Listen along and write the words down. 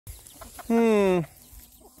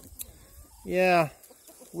Yeah,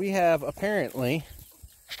 we have apparently,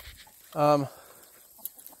 I'm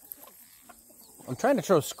trying to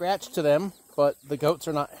throw scratch to them, but the goats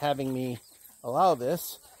are not having me allow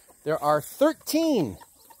this. There are 13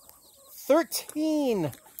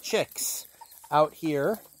 chicks out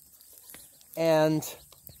here, and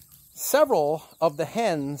several of the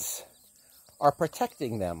hens are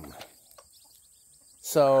protecting them.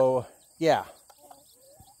 So, yeah,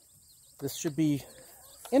 this should be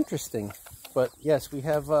interesting. But yes, we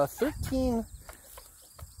have 13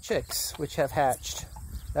 chicks which have hatched.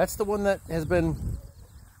 That's the one that has been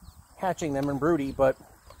hatching them and broody, but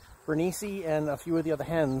Bernice and a few of the other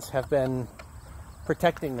hens have been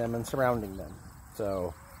protecting them and surrounding them.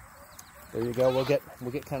 So there you go. We'll get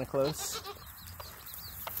kind of close.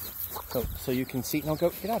 So you can see. No,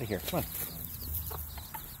 go get out of here. Come on.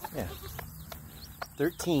 Yeah.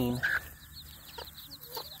 13.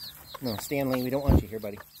 No, Stanley, we don't want you here,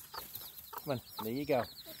 buddy. Come on. There you go.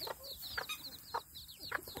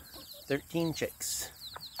 13 chicks.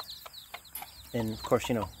 And of course,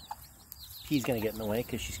 you know, P's gonna get in the way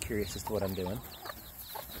because she's curious as to what I'm doing.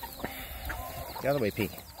 Get out of the way, P.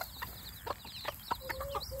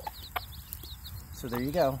 So there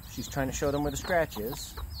you go. She's trying to show them where the scratch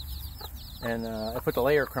is. And I put the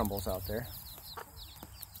layer crumbles out there.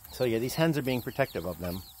 So yeah, these hens are being protective of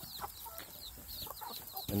them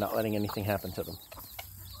and not letting anything happen to them.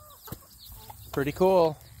 Pretty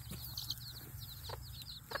cool.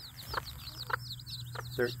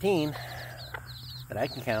 13 that I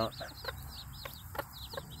can count.